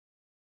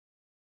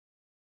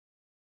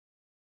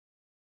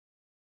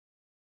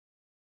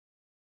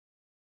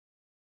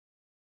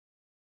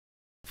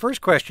first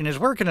question is,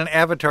 where can an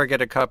avatar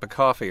get a cup of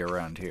coffee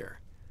around here?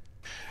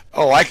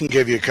 Oh, I can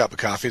give you a cup of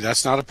coffee.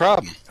 That's not a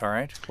problem. All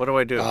right. What do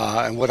I do?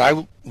 And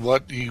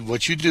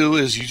what you do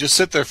is you just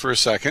sit there for a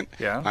second.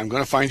 Yeah. I'm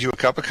going to find you a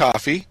cup of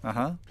coffee.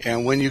 Uh-huh.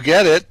 And when you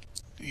get it,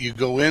 you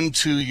go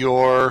into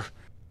your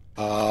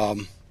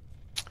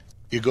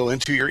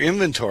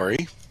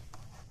inventory.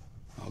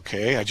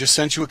 Okay, I just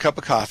sent you a cup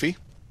of coffee.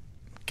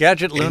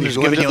 Gadget Loon is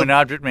giving you an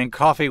object named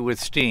coffee with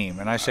steam,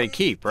 and I say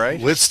keep, right?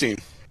 With steam.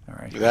 All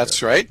right.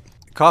 That's right.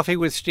 Coffee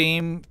with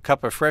steam,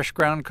 cup of fresh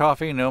ground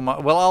coffee.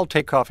 Well, I'll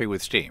take coffee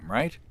with steam,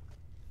 right?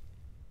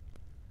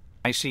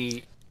 I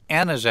see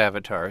Anna's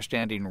avatar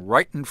standing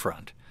right in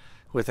front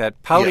with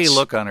that pouty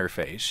look on her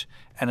face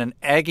and an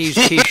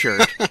Aggies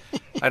T-shirt.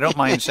 I don't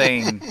mind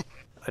saying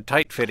a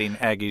tight-fitting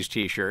Aggies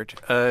T-shirt,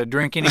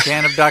 drinking a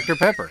can of Dr.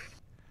 Pepper.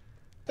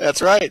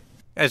 That's right.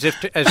 As if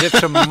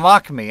to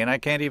mock me, and I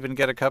can't even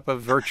get a cup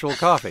of virtual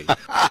coffee. But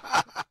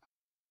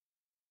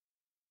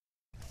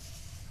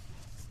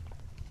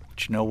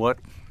you know what?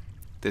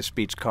 This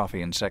beats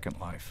coffee in Second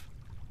Life.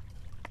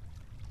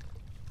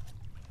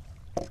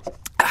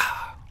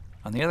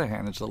 On the other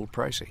hand, it's a little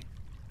pricey.